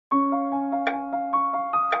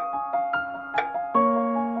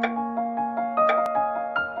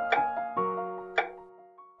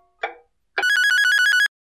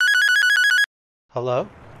Hello?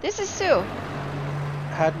 This is Sue.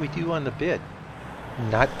 How'd we do on the bid?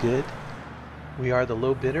 Not good? We are the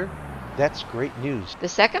low bidder? That's great news. The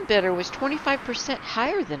second bidder was 25%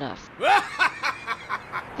 higher than us.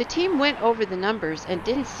 The team went over the numbers and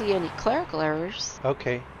didn't see any clerical errors.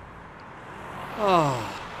 Okay. Oh,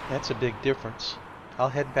 that's a big difference. I'll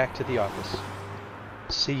head back to the office.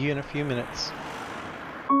 See you in a few minutes.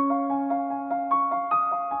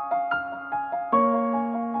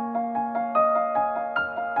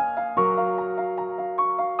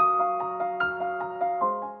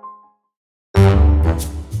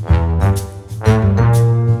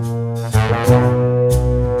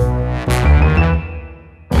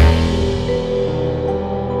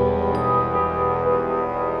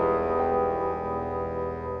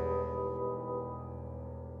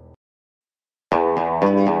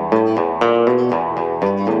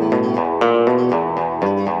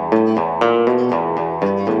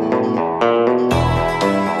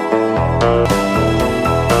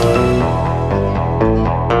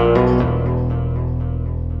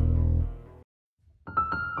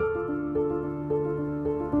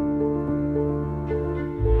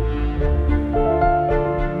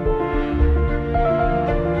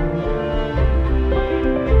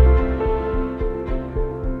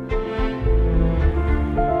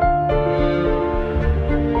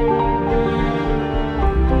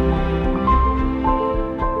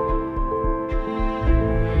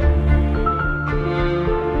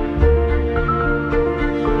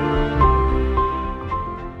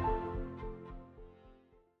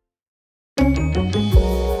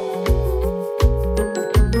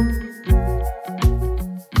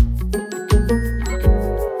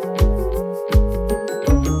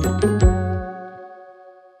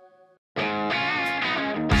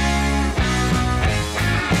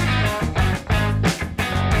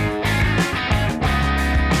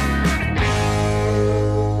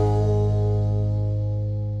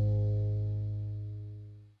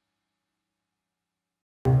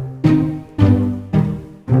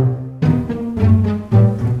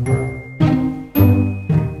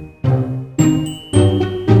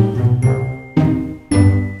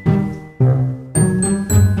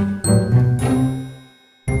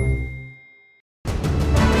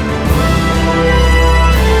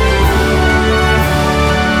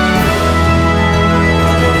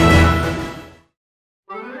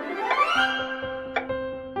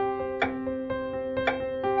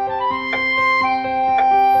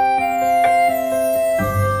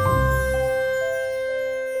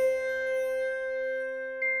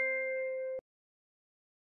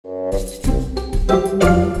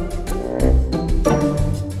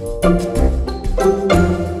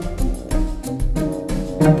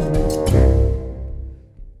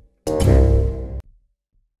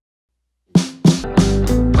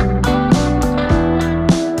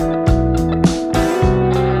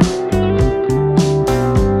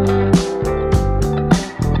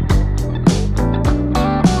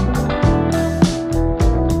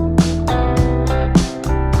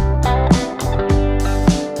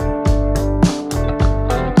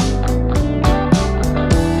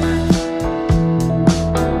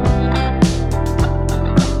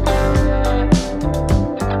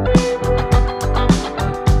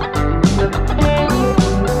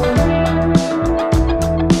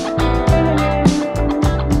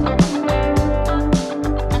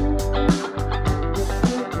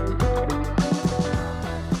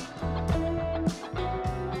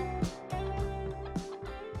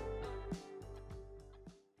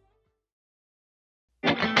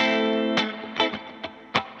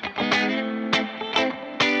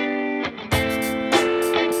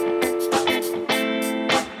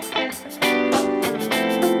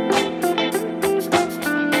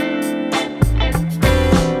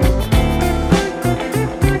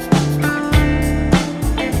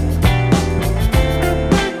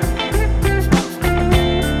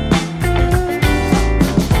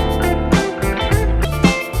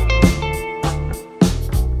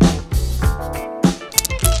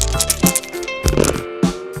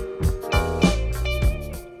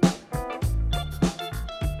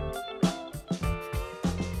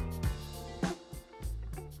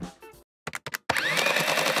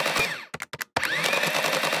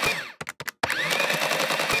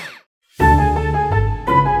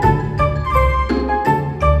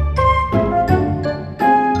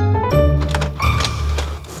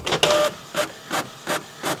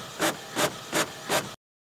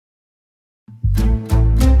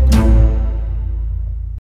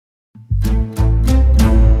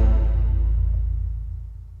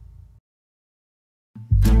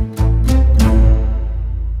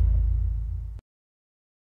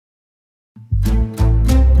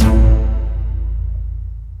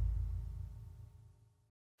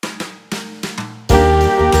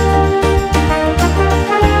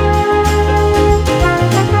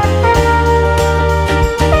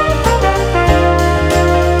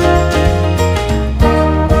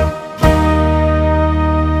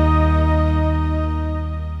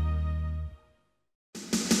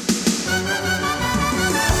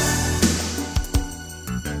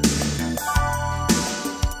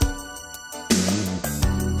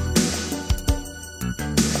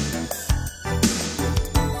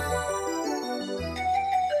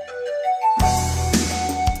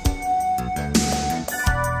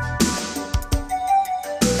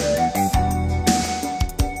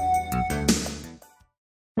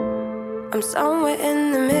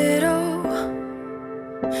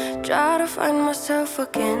 try to find myself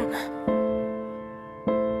again,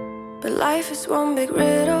 but life is one big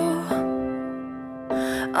riddle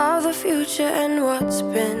of the future and what's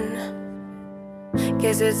been.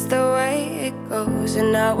 Guess it's the way it goes,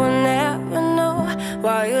 and I will never know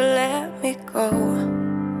why you let me go.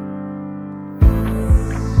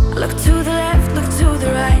 Look to the left, look to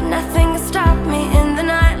the right, nothing can stop me in the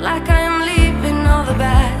night, like I am leaving all the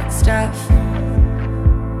bad stuff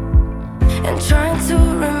and trying to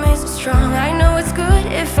remain so strong. I know it's good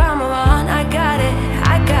if I'm alone. I got it,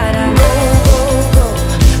 I gotta go, go, go,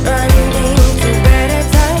 running to better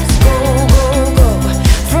times. Go, go, go,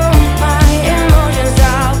 from my emotions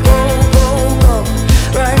I'll go, go, go,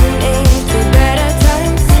 running to better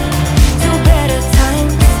times, to better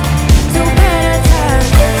times, to better times,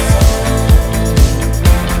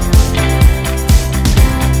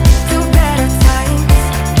 to better times,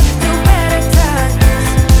 to better times.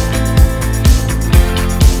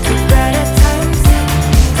 To better times,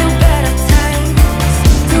 to better times,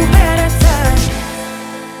 to better times.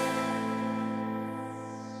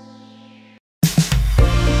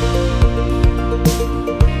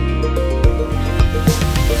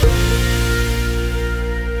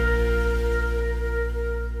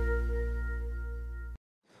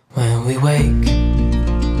 When we wake,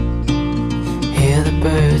 hear the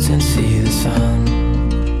birds and see the sun.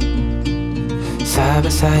 Side by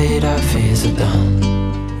side our fears are done.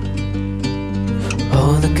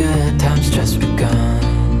 Oh, the good times just begun.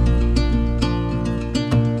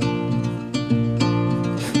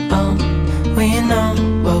 Oh, we know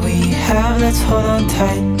what we have, let's hold on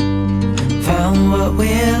tight. Found what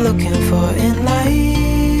we're looking for in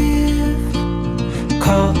life.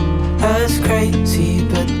 Call us crazy,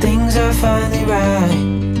 but things are finally right.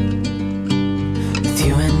 With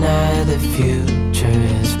you and I, the future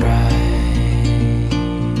is bright.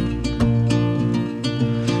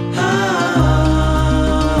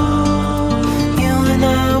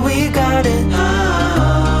 Got it.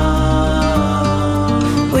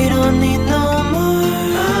 We don't need no more.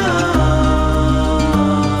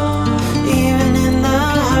 Even in the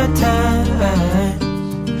hard times,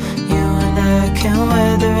 you and I can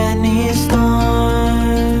weather any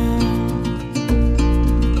storm.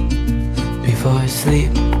 Before I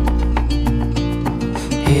sleep,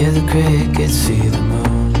 hear the crickets, see the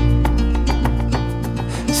moon.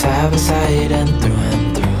 Side by side and through and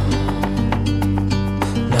through.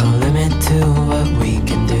 No limit to what we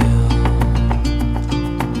can do.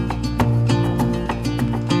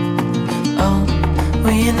 Oh,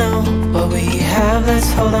 we know what we have,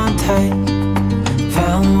 let's hold on tight.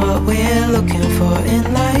 Found what we're looking for in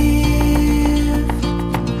life.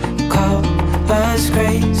 Call us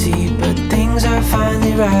crazy, but things are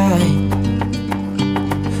finally right.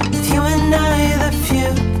 With you and I, the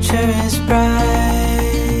future